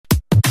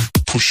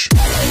push.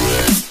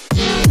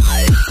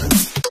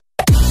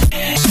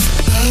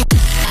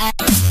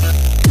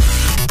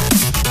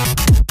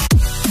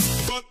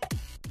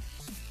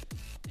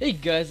 Hey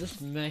guys, this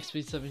is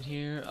MaxSpeed7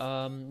 here.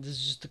 This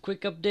is just a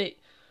quick update.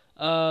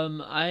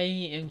 I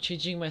am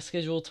changing my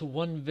schedule to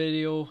one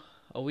video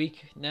a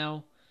week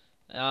now.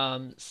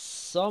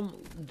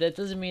 That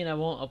doesn't mean I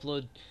won't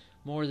upload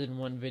more than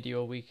one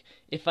video a week.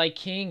 If I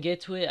can get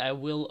to it, I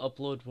will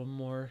upload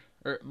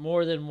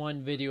more than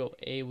one video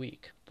a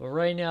week. But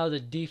right now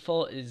the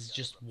default is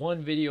just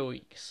one video a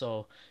week.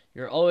 So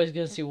you're always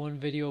gonna see one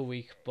video a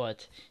week.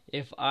 But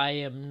if I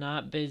am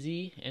not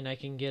busy and I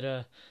can get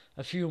a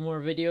few more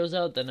videos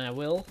out, then I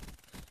will.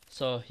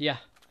 So yeah.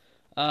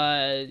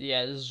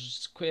 Yeah, this is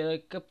just a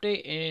quick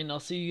update, and I'll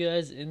see you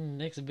guys in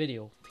the next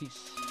video.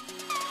 Peace.